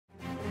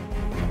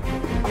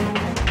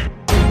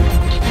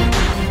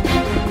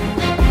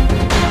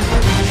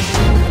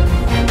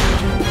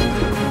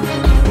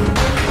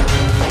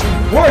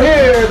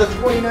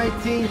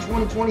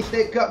2020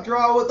 State Cup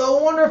draw with the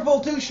wonderful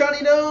 2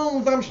 shiny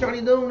domes. I'm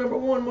shiny dome number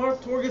 1,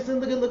 Mark Torgerson,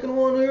 the good-looking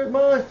one. Here's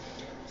my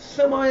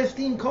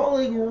semi-esteemed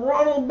colleague,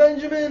 Ronald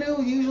Benjamin,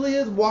 who usually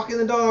is walking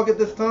the dog at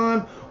this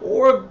time,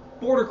 or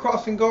border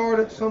crossing guard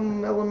at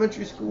some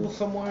elementary school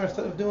somewhere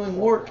instead of doing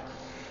work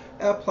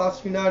at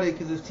Placer United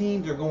because his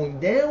teams are going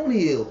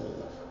downhill.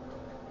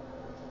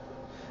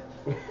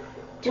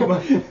 Too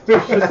much.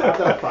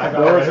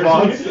 No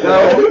response.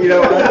 No, you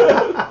know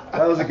what?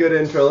 That was a good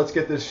intro. Let's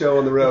get this show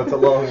on the road. It's a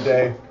long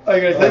day. Are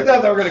you going to take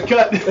that? Then we're going to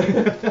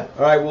cut.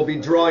 All right, we'll be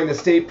drawing the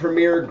state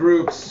premier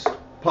groups.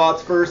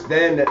 Pots first,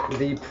 then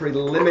the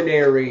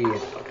preliminary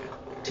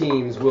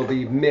teams will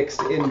be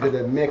mixed into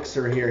the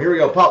mixer here. Here we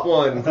go. Pot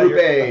 1, Group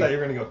A. I thought you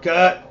were going to go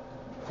cut.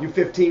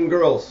 U15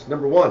 girls,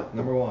 number 1.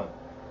 Number 1.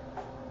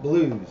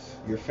 Blues,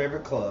 your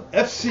favorite club.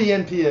 FC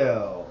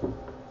NPL.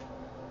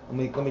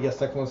 Let me guess,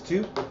 second one's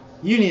 2.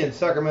 Union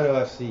Sacramento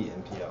FC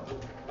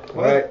NPL.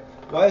 All right.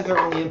 Why is there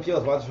only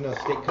NPLs? Why is there no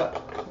State Cup?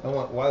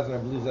 Why isn't there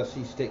Blues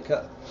FC State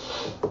Cup?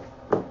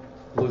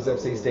 Blues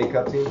FC State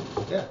Cup team?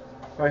 Yeah.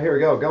 All right, here we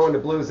go. Going to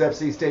Blues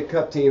FC State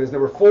Cup team is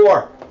number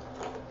 4.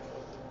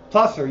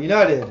 Placer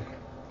United.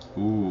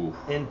 Ooh.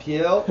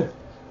 NPL.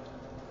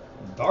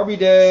 Derby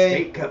Day.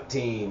 State Cup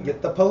team.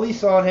 Get the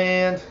police on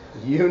hand.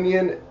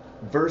 Union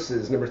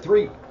versus number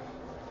 3.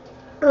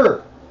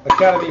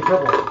 Academy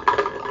Purple.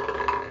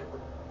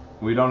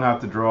 We don't have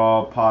to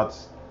draw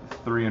pots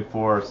 3 and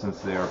 4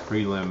 since they are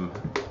prelim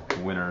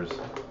winners.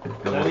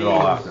 Then we'll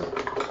draw after.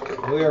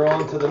 We are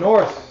on to the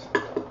north.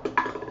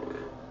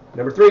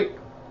 Number 3.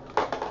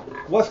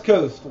 West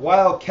Coast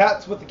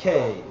Wildcats with the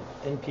K.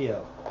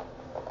 NPL.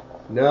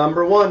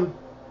 Number 1.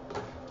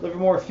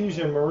 Livermore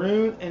Fusion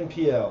Maroon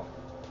NPL.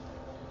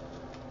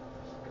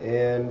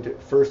 And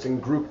first in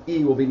Group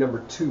E will be number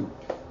 2.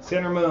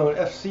 San Ramon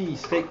FC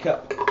State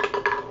Cup.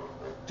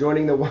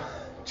 Joining the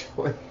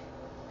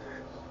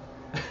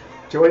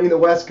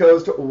West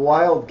Coast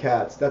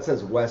Wildcats. That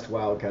says West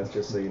Wildcats,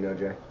 just so you know,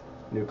 Jay.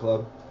 New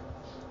club.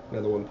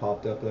 Another one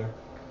popped up there.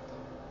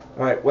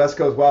 All right, West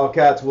Coast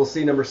Wildcats. We'll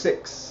see number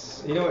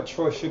 6. You know what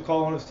Troy should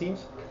call one of his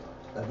teams?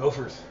 The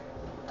Gophers.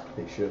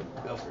 They should.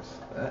 Gophers.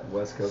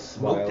 West Coast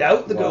Smoked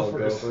out the Wild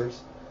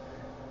Gophers.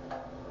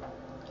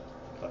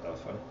 Thought that was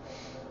funny.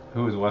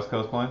 Who is West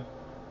Coast playing?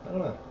 I don't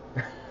know.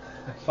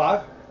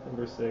 5?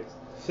 Number 6.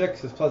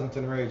 6 is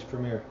Pleasanton Rage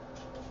Premier.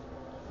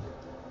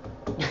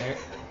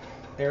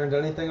 Aaron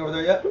done anything over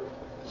there yet?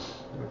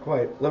 Not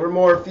quite.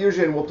 Livermore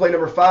Fusion will play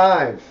number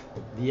 5.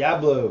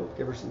 Diablo.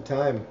 Give her some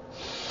time.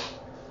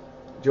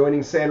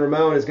 Joining San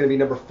Ramon is going to be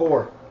number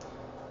 4.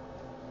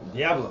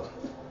 Diablo.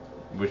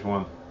 Which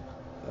one?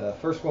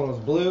 First one was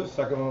blue.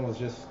 Second one was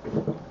just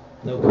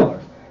no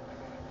color.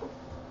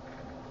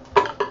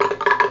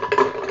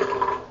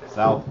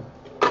 South.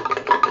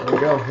 There we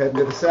go. Heading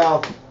to the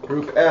south.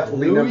 Group F will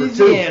be number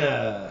 2.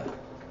 Louisiana.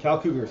 Cal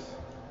Cougars.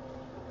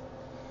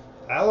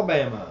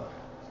 Alabama.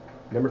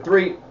 Number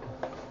 3.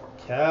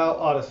 Cal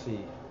Odyssey.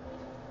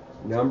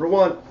 Number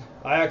 1.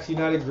 Ajax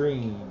United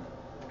Green.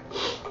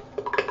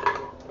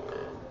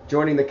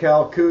 Joining the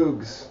Cal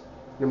Cougs,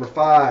 number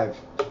 5.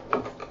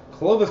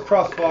 Clovis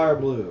Crossfire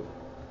Blue.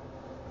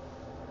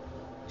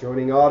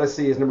 Joining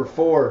Odyssey is number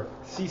 4.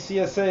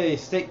 CCSA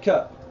State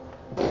Cup.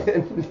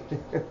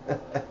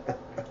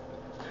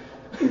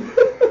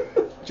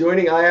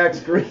 Joining Ajax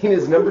Green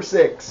is number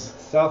 6.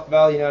 South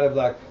Valley United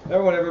Black.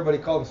 Remember when everybody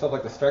called themselves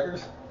like the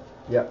Strikers?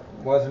 Yep.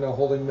 Why is there no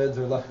holding mids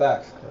or left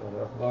backs? I don't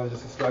know. Why was it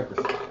just the Strikers?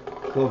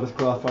 Clovis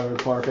Crossfire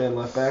Park and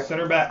left back.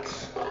 Center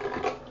backs.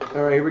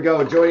 All right, here we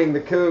go. Joining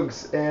the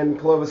Cougs and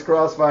Clovis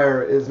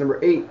Crossfire is number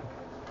 8.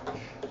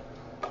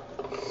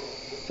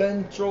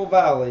 Central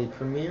Valley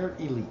Premier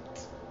Elite.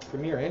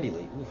 Premier and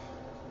Elite. Oof.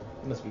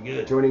 That must be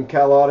good. Joining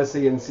Cal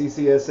Odyssey and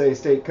CCSA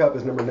State Cup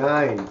is number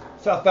 9.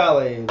 South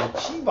Valley, the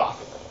Chivas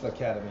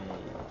Academy.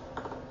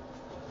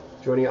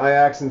 Joining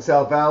Ajax and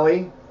South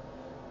Valley,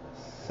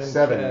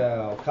 7.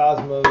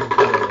 Cosmos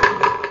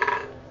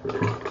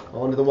Blue.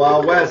 On to the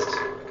Wild West.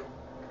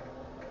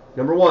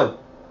 Number 1.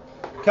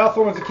 Cal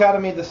Thorns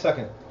Academy, the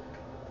second.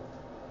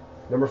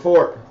 Number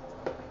 4.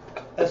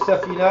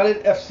 SF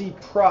United FC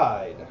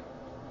Pride.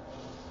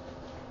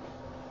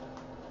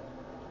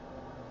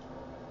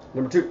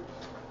 Number 2.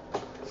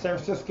 San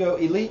Francisco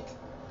Elite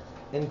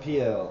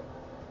NPL.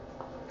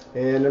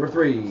 And number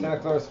 3. Santa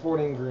Clara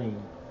Sporting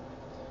Green.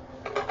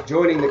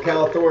 Joining the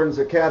Cal Thorns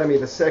Academy,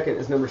 the second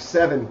is number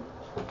 7.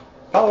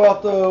 Palo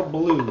Alto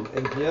Blue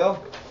NPL.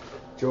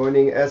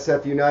 Joining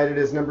SF United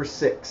is number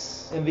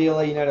 6.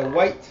 MVLA United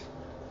White.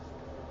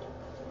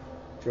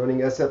 Joining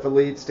SF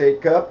Elite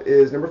State Cup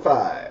is number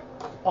 5.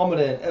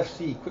 Almaden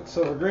FC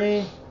Quicksilver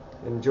Green.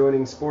 And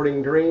joining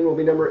Sporting Green will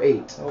be number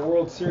 8.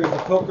 World Series of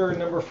Poker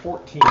number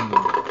 14.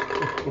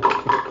 You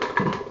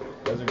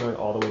guys are going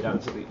all the way down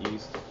to the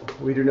east.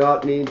 We do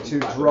not need to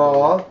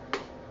draw.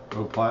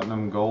 Oh,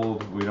 platinum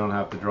gold. We don't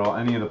have to draw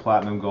any of the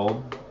platinum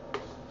gold.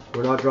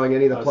 We're not drawing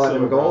any of the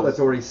platinum silver gold. bronze. That's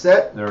already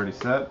set. They're already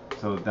set.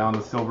 So down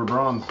to silver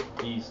bronze.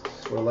 East.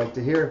 That's what I like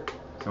to hear.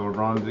 Silver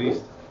bronze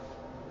east.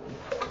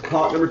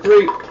 Pot number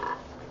 3.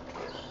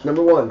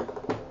 Number 1.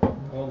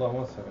 Hold on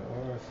one second.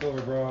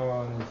 Silver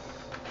bronze.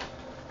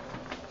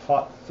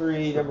 Pot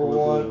 3, number Blue,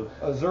 1. blue.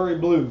 Azuri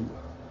blue.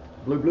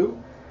 Blue.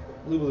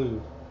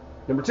 Blue.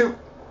 Number 2.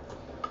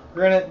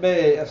 Granite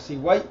Bay FC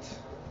white.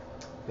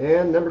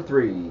 And number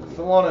 3.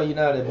 Solano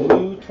United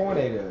blue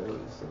tornadoes.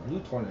 Blue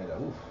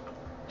tornado. Oof.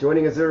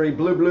 Joining Azuri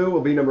blue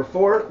will be number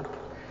 4.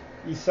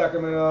 East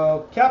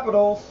Sacramento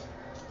Capitals.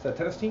 Is that a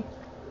tennis team?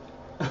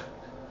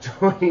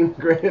 Joining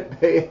Granite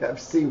Bay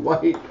FC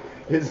white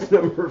is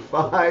number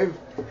 5.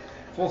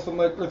 Folsom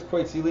Lake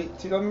Earthquakes Elite.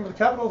 See, I remember the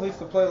Capitals used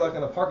to play like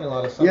in a parking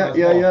lot of Sunrise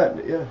Yeah.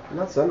 Mall.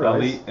 Not Sunrise.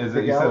 Elite, is The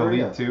it, you said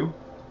Galleria. Elite 2?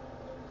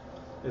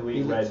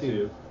 Elite red two.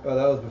 too. Oh,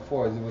 that was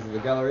before. Was it the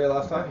Galleria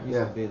last time? It used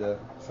Yeah. to be the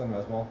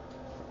Sunrise Mall.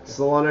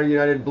 Solano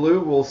United blue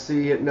we'll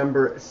see at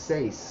number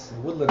 6.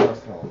 The Woodland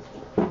Arsenal.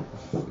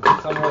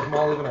 Is Sunrise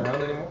Mall even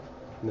around anymore?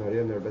 No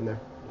idea, I've never been there.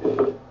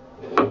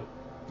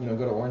 You know,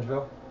 go to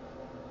Orangeville.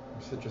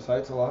 Citrus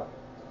Heights a lot.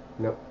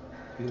 Nope.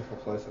 Beautiful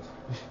places.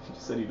 You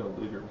said you don't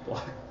leave your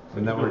block.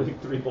 And that you were- don't leave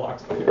 3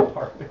 blocks from your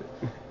apartment.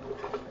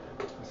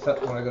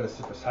 Except when I go to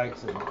Citrus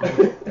Heights and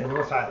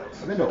North Highlands.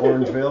 I've been to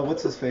Orangevale.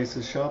 What's his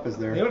face's shop is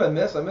there? You know what I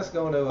miss? I miss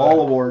going to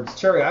All Awards.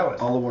 Cherry Island.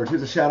 All Awards.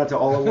 Here's a shout out to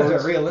All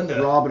Awards. Rio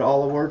Linda. Rob at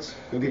All Awards.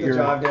 Go get You can your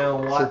drive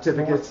down Watt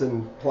certificates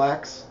and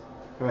plaques.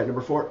 All right,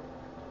 number 4.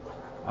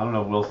 I don't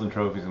know if Wilson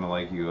Trophy's gonna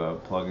like you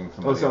plugging Oh,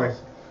 somebody sorry.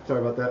 else.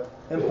 Sorry about that.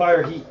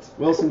 Empire Heat.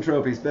 Wilson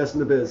Trophies, best in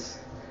the biz.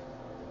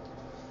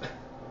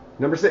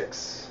 Number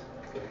 6.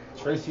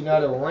 Trace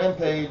United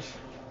Rampage.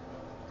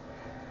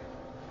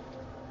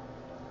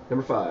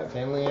 Number 5.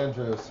 San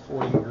Leandro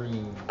Sporting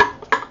Green.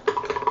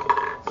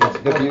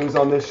 The views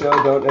on this show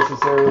don't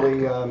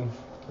necessarily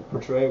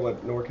portray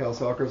what NorCal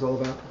soccer is all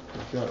about.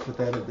 If you want to put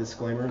that a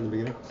disclaimer in the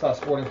beginning. Saw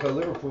Sporting Club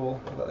Liverpool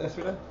about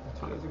yesterday.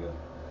 2 days ago.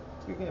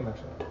 It's a good game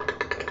actually.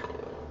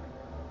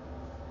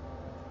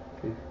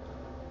 Okay,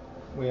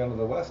 We on to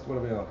the west? What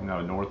are we on?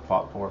 No, North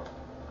pot 4.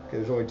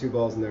 there's only 2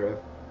 balls in there, Ev.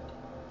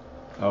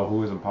 Oh,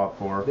 who is in pot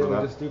 4 for Didn't we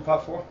that? just do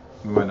pot 4?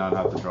 We might not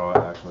have to draw it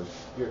actually.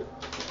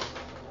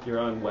 You're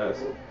on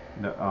west.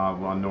 No,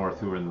 on North,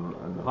 who are in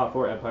the Hot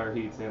 4, Empire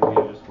Heat, San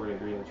Leandro, Sporting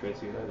Green, and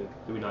Trace United.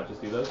 Did we not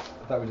just do those? I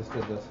thought we just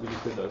did this. We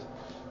just did those.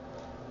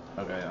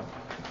 Okay, yeah.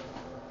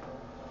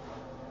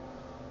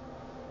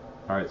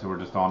 All right, so we're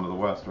just on to the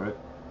West, right?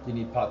 You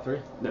need pot 3?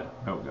 No.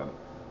 Oh, got it.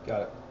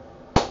 Got it.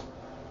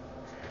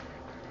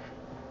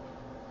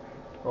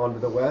 On to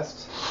the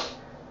west.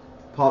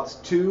 Pots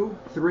 2,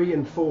 3,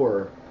 and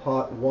 4.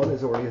 Pot 1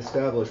 is already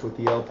established with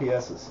the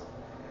LPSs.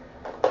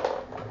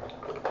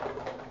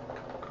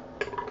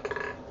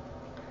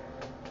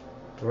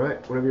 All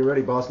right, whenever you're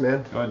ready, boss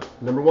man. Go ahead.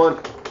 Number 1.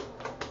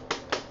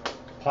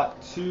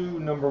 Pot 2,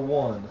 number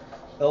 1.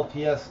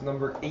 LPS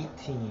number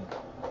 18.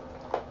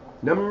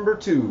 Number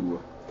 2.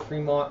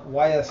 Fremont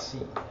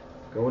YSC.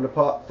 Going to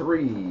pot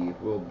 3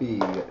 will be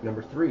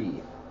number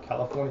 3.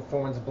 California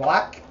Thorns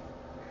Black.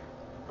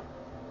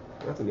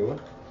 That's a new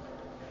one.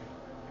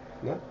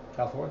 No?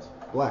 Californians?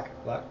 Black.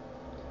 Black.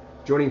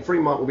 Joining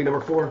Fremont will be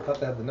number 4. I thought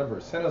they had the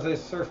numbers. San Jose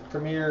Surf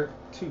Premier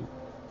 2.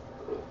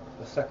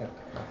 The second.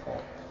 My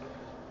fault.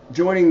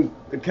 Joining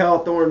the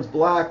Cal Thorns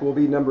Black will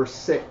be number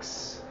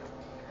 6.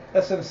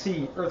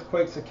 SMC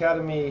Earthquakes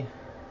Academy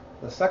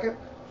the second.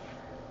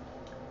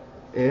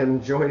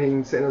 And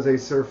joining San Jose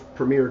Surf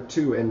Premier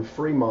 2 and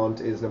Fremont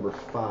is number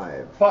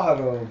 5.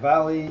 Fajardo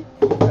Valley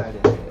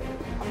United.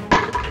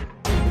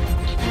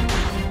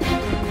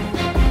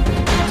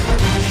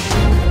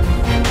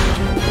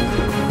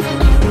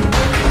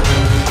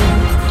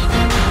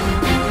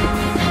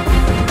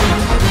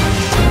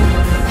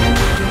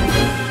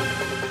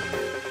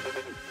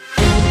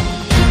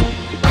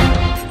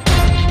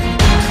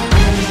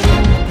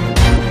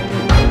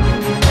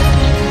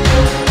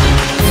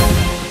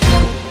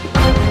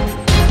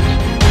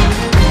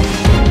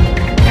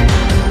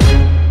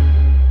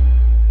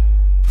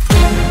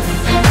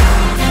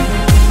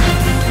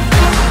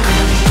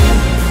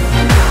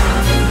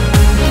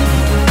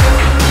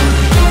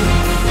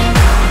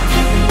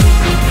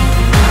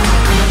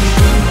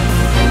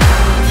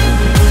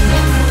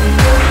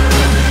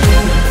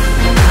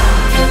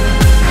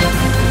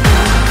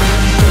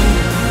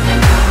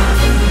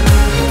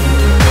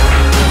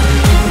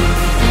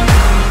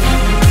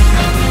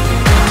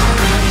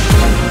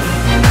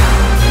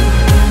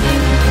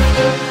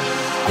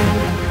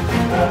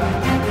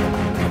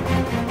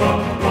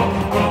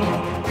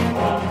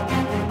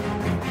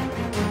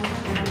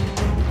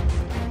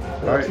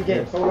 All right,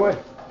 Game. Throw it away.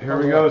 Here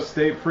we go.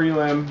 State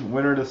prelim.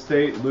 Winner to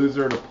state.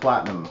 Loser to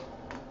platinum.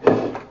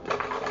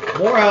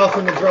 Morehouse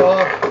in the draw.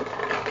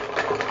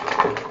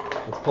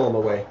 Let's pull them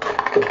away.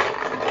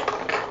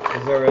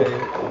 Is there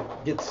a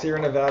get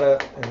Sierra Nevada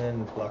and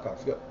then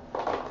Blackhawks? Go.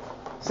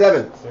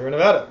 7. Sierra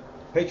Nevada.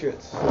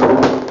 Patriots.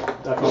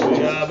 That's Good all we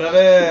job,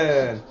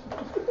 Evan.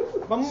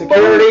 Bumbo.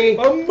 Security.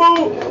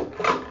 Bumbo.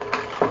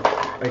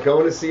 And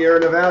going to Sierra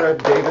Nevada,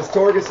 Davis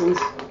Torgeson's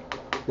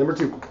number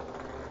 2.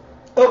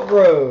 Oak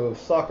Grove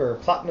Soccer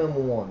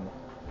Platinum 1.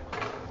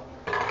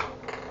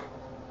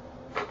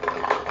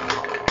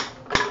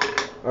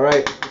 All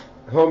right,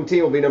 home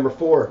team will be number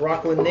 4.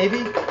 Rockland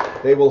Navy.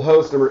 They will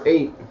host number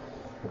 8.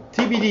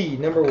 TBD,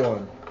 number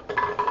 1.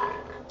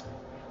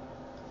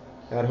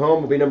 At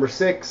home will be number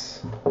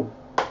 6.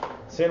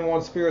 San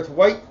Juan Spirits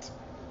White.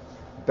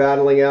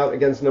 Battling out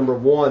against number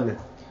 1.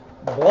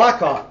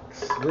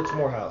 Blackhawks, Rich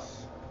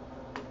Morehouse.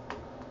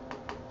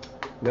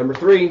 Number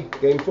 3,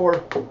 game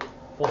 4,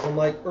 Folsom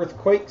Lake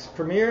Earthquakes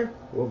Premier.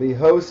 will be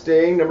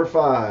hosting number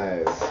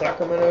 5.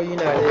 Sacramento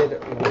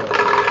United.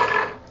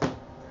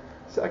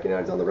 Sac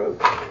United's on the road.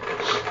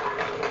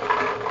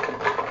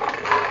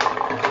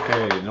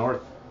 Okay,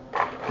 North.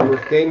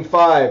 Game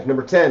 5,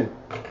 number 10.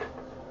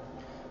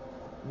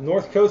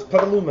 North Coast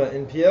Petaluma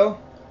NPL.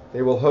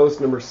 They will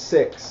host number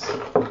 6.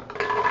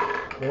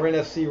 Marin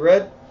FC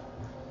Red.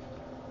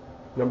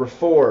 Number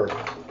 4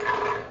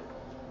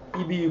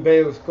 EBU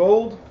Bayos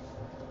Gold.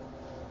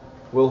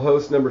 will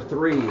host number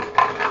 3.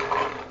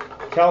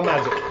 Cal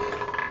Magic.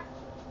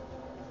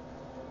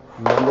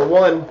 Number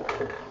 1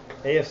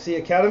 AFC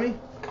Academy.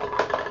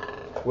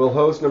 will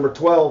host number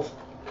 12.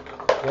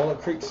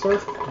 Walnut Creek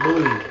Surf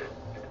Blue.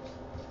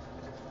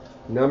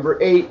 Number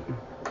 8.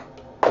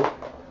 Oh,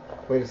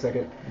 wait a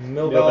second.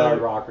 Mill Mill Valley Valley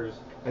Rockers.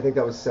 I think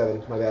that was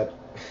 7. My bad.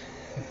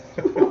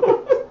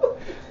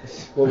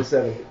 What was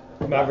 7?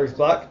 Mavericks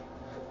Black.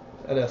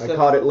 And I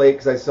caught it late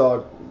because I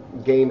saw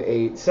game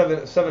 8. 7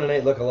 and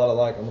 8 look a lot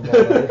alike on the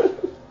ball. Right?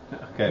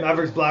 Okay.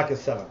 Mavericks Black is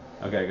 7.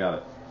 Okay,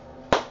 got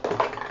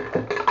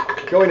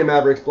it. Going to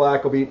Mavericks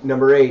Black will be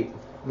number 8.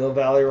 Mill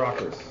Valley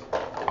Rockers.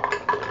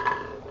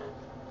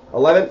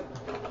 11.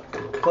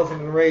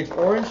 Pleasanton Rage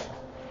Orange.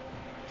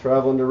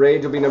 Traveling to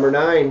Rage will be number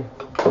 9.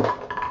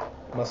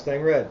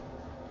 Mustang Red.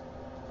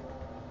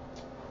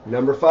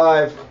 Number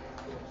 5.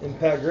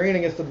 Impact Green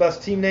against the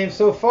best team name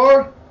so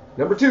far.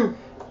 Number 2.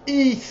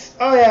 East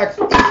Ajax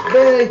East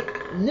Bay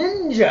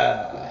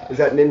Ninja. Is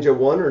that Ninja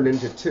 1 or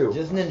Ninja 2?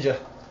 Just Ninja.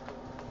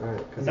 All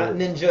right, 'cause Not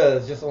there- Ninja.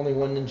 It's just only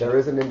one Ninja. There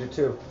is a Ninja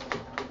 2.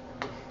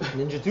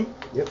 Ninja 2?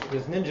 Yep.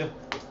 Just Ninja.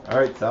 All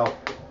right, South.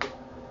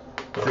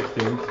 6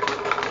 teams.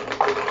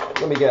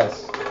 Let me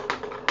guess.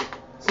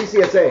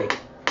 CCSA.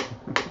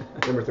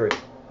 Number 3.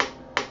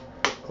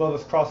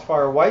 Clovis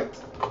Crossfire White.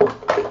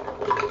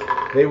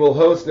 They will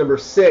host number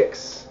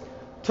 6.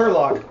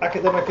 Turlock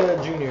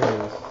Academica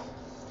Juniors.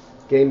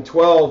 Game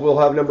 12 will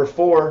have number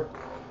 4.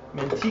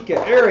 Manteca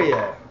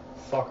Area.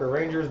 Soccer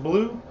Rangers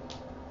Blue.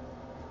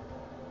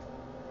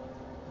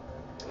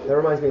 That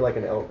reminds me like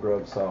an Elk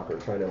Grove soccer,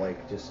 trying to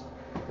like just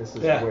this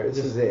is where this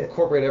just is it.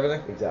 Incorporate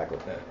everything. Exactly.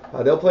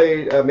 Yeah. They'll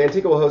play.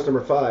 Manteca will host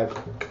number 5.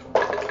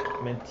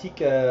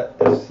 Manteca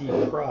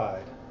FC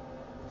Pride.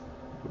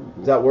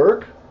 Does that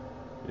work?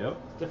 Yep.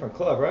 Different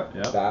club, right?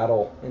 Yep.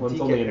 Battle. One's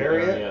Manteca only in the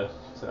area. area,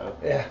 so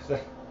Yeah. So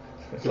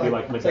it's Could be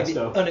like it's like the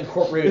Modesto.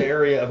 unincorporated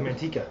area of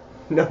Manteca.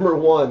 Number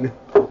 1.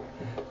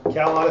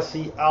 Cal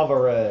Odyssey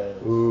Alvarez.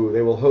 Ooh,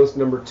 they will host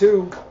number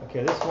 2.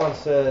 Okay, this one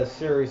says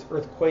Series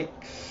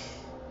Earthquakes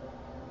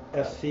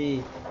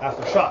FC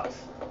Aftershocks.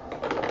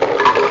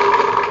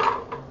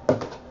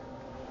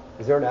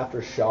 Is there an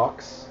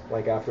aftershocks?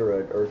 Like after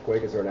an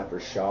earthquake, is there an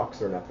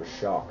aftershocks or an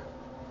aftershock?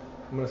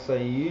 I'm going to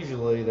say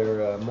usually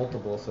they're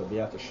multiple, so it'd be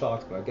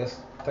aftershocks, but I guess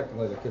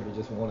technically there could be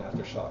just one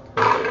aftershock.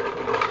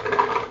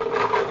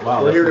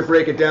 Wow. We're this here to is-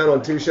 break it down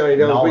on Two Shiny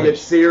Domes. We get Knowledge.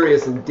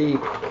 serious and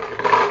deep.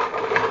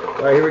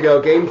 All right, here we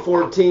go. Game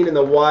 14 in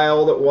the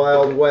Wild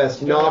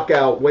West.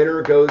 Knockout.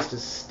 Winner goes to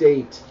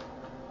state.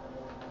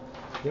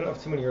 You don't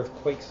have too many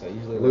earthquakes, so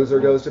usually Loser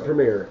like goes to one,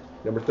 Premier.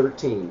 Number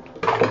 13.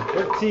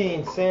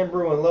 13, San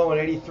Bruin Low and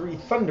 83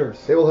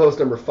 Thunders. They will host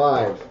number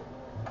 5.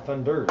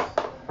 Thunders.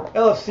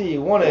 LFC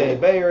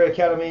 1A Bay Area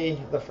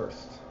Academy, the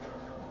first.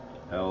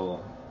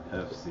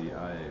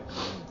 LFCI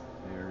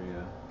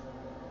area.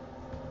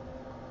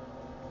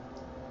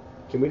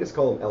 Can we just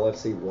call them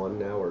LFC 1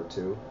 now or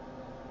 2?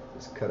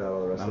 Just cut out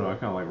all the I rest don't know. I of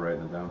kind of like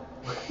writing it down.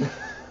 it.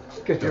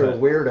 Because you're a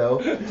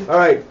weirdo. All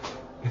right.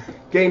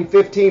 Game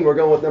 15, we're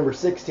going with number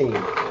 16.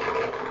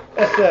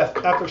 SF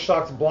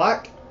Aftershocks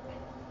Black.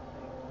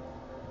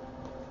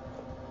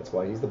 That's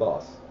why he's the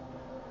boss.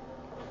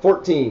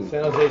 14.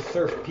 San Jose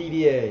Surf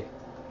PDA.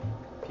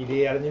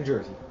 PDA out of New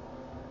Jersey.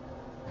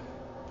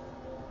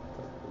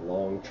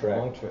 Long trek.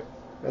 Long trip.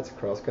 That's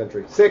cross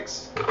country.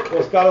 6.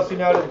 Los Gatos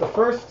United, the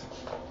first.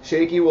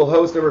 Shaky will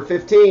host number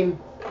 15.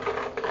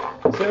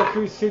 Santa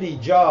Cruz City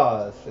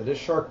Jaws. It is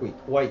Shark Week.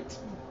 White.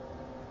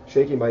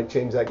 Shaky might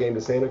change that game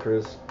to Santa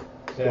Cruz.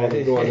 Yeah,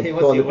 Go on he the,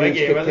 wants go on the the away beach,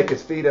 game, kick, doesn't kick he?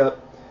 his feet up.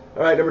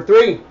 All right, number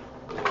 3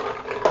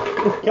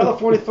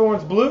 California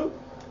Thorns Blue.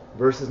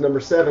 versus number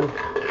 7.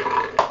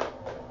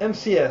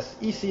 MCS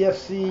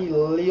ECFC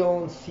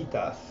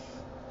Leoncitas.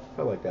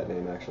 I like that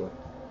name, actually.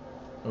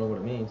 I don't know what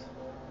it means.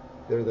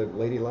 They're the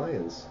Lady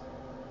Lions.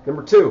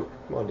 Number 2.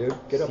 Come on, dude.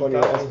 Get up on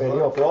your Seattle,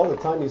 Espanol for all the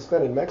time you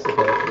spent in Mexico.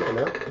 Come on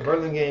now.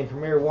 Burlingame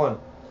Premier 1.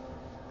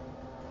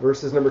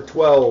 Versus number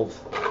 12.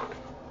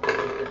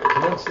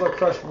 Peninsula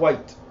Crush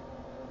White.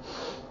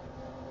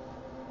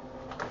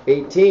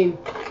 18.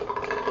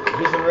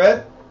 Vision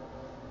Red.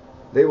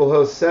 They will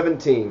host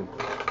 17.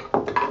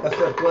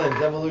 SF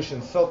Glens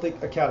Evolution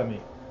Celtic Academy.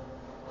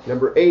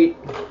 Number 8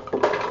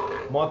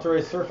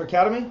 Monterey Surf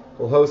Academy.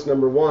 will host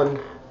number 1.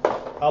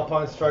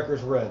 Alpine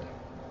Strikers red.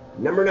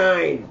 Number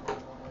 9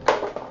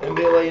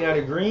 MBLA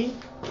United green.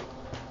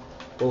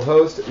 will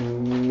host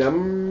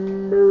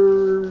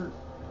number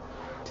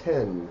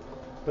 10.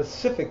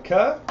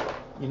 Pacifica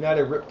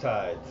United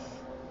Riptides.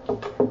 All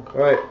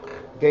right,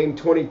 game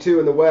 22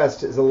 in the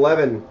West is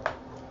 11.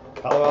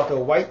 Palo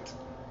Alto white.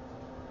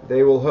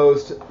 They will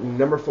host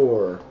number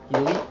 4.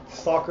 Elite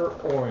Soccer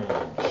orange.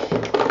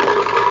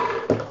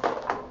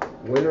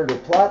 Winner to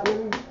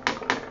platinum,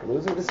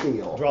 loser to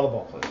steel. Draw the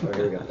ball, please. All right,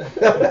 here we go.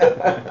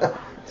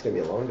 It's going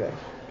to be a long day.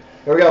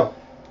 Here we go.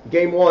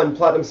 Game 1,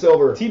 platinum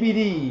silver.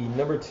 TBD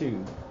number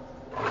 2.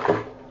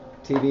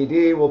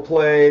 TBD will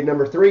play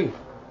number 3.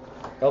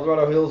 El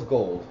Dorado Hills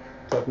gold.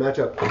 Tough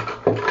matchup.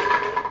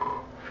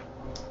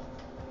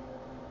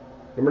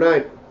 Number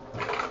 9.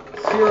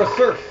 Sierra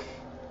Surf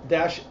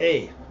dash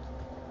A.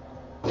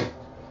 I'm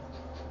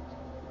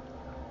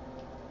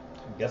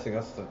guessing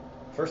that's the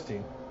first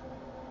team.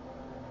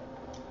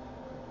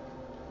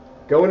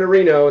 Going to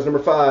Reno is number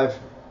 5.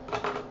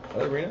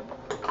 Other arena.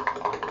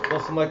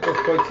 Wilson Lake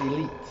Earthquakes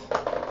Elite.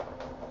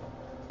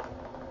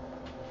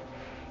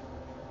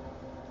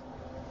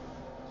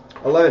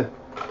 $11.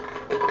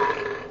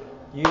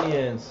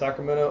 Union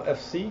Sacramento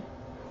FC.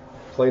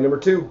 Play number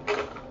 2.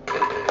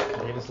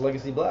 Davis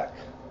Legacy Black.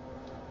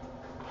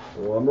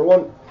 Number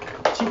 1.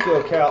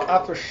 Chico Cal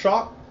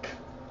Aftershock.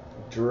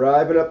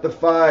 Driving up the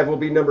 5 will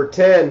be number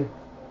 10.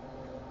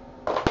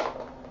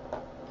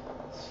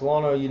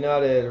 Solano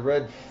United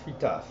Red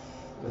Fritas.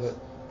 Is it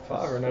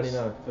 5 or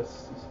 99?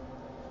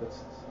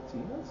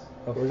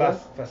 Oh,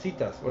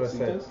 Facitas. What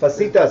did I say?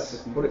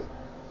 Facitas.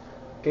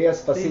 ¿Qué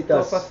es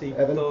facitas, Facito,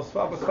 Evan?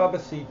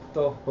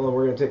 Suavecito. Hold on,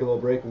 we're going to take a little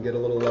break and get a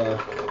little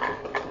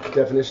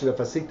definition of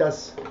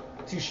facitas.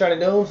 Two Shiny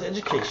Domes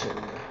education.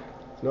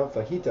 Not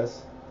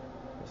fajitas.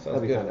 Sounds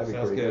good. That'd be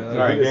Sounds pretty good. good. All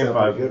right, Fajitas game sound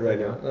 5. pretty good right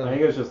now. I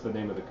think it's just the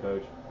name of the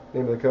coach.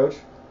 Name of the coach?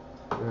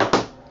 All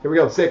right. Here we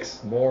go, 6.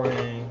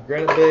 Boring.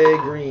 Granite Bay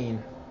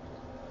Green.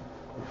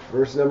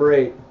 Verse number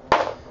 8.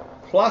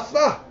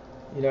 Plaza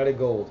United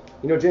Gold.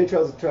 You know, Jay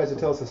tries to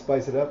tell us to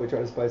spice it up. We try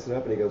to spice it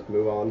up, and he goes,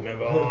 move on.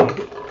 Move on.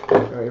 All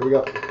right, here we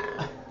go.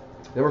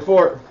 Number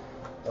 4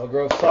 El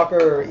Grove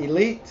Soccer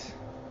Elite.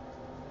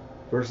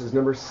 versus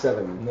number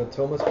 7. No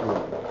Thomas Blue.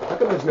 How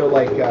come there's no,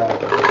 like,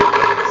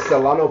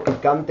 Solano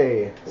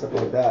Picante, something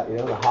like that, you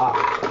know, the hot?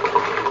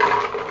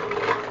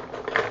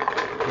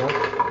 No?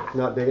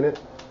 Not digging it?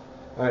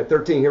 All right,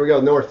 13, here we go,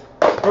 North.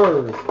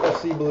 Spurs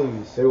FC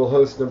Blues. They will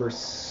host number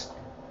 6.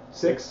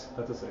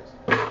 That's a 6.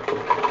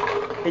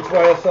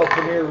 HYSL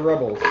Premier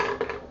Rebels.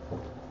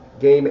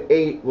 Game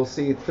 8 will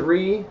see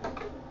 3,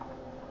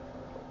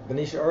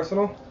 Benicia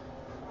Arsenal.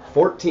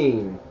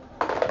 14,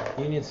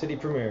 Union City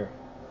Premier.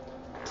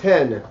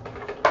 10,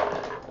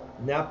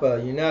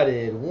 Napa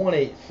United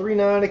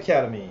 1839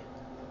 Academy.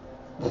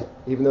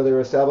 even though they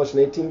were established in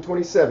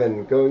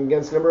 1827, going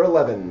against number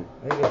 11.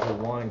 I think it's a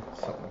wine,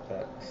 something like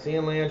that.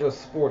 San Leandro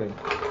Sporting.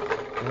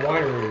 The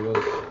winery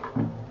was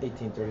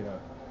 1839.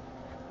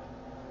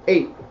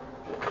 8,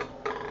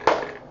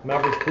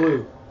 Mavericks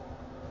Blue.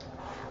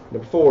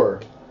 number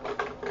 4,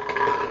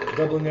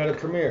 Dublin United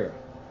Premier.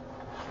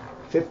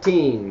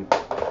 15,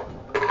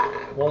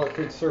 Walnut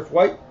Creek Surf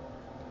White.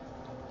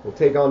 will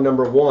take on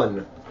number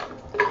 1.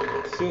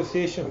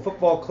 Association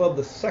Football Club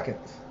the Second.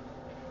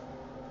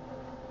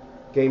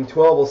 Game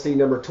 12 will see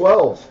number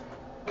 12,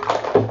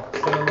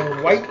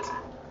 Cinnamon White.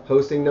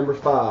 hosting number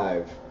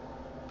 5.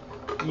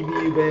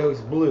 EBU Bay Oaks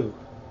Blue.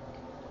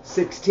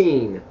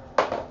 16,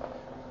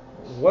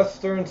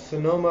 Western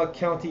Sonoma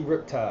County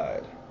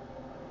Riptide.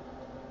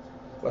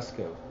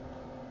 Westco.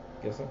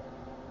 Guessing?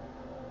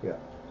 yeah,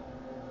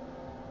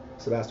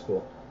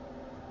 Sebastopol.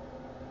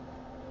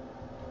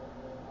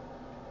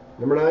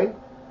 Number 9,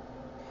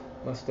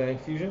 Mustang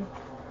Fusion.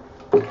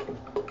 all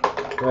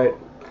right,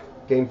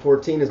 game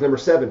 14 is number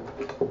 7.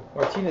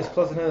 Martinez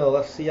Pleasant Hill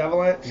FC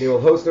Avalanche. They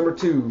will host number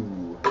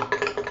 2.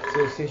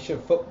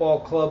 Association Football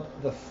Club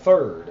the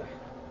Third.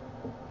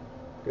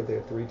 Good, they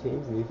have 3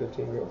 teams in the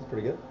U15 girls.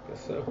 Pretty good.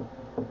 Guess so.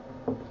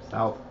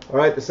 South. All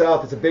right, the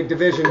South. It's a big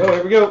division. Oh,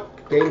 here we go.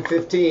 Game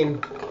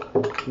 15.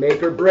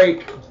 Make or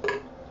break.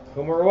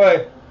 Home or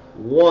away.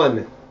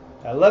 1.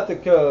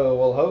 Atletico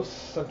will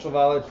host Central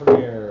Valley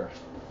Premier.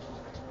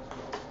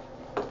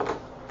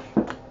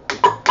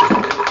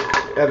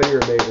 Evan,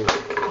 you're amazing.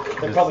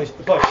 They probably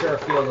share a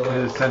field of It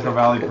is that. Central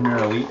Valley Premier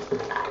Elite.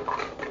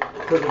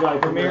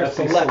 Premier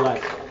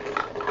Select.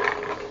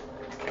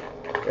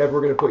 Ev,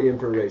 we're going to put you in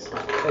for a race.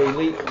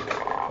 Elite.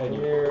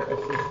 Premier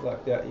FC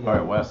Select. Yeah, you All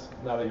right, West.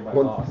 Now that you're my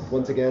boss.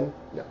 Once again,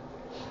 no.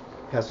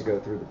 Has to go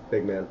through the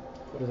big man.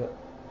 What is it?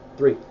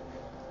 3.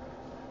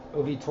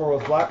 OV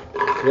Toros Black.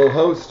 Will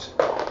host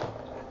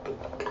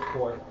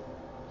 4.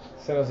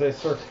 San Jose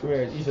Surf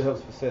Premier. It usually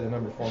helps to say the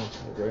number for me.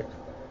 Great.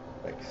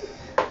 Thanks.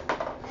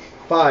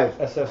 5.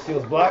 SF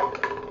Seals Black.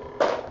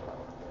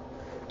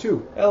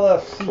 2.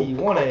 LFC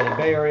 1A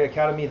Bay Area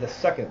Academy the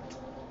Second.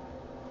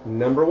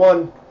 Number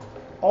 1.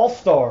 All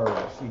Stars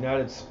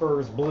United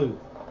Spurs Blue.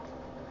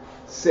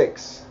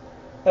 6.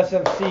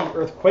 SMC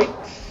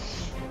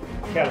Earthquakes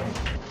Academy.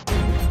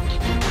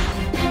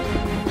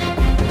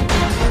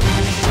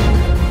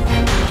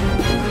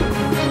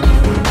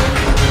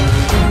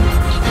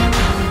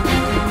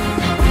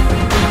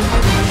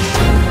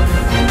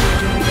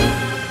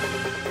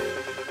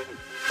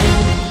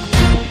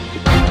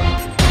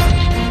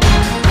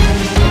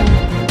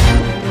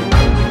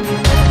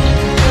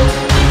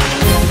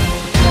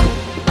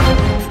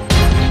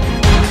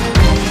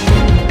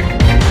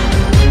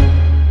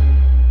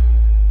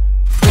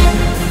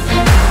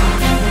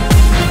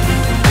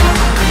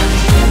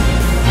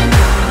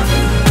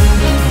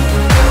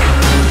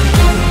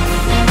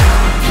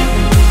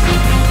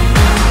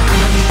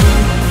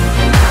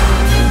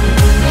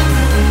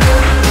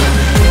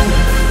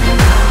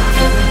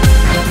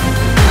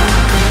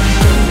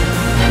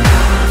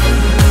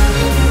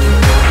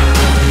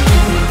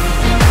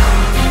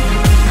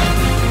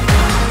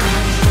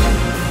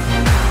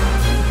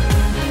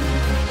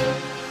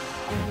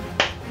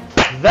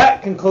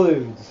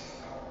 concludes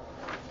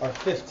our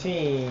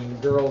 15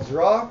 girls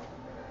draw.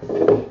 We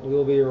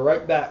will be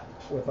right back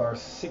with our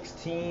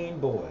 16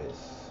 boys.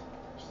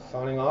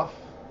 Signing off,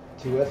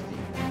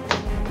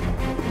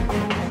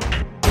 2SD.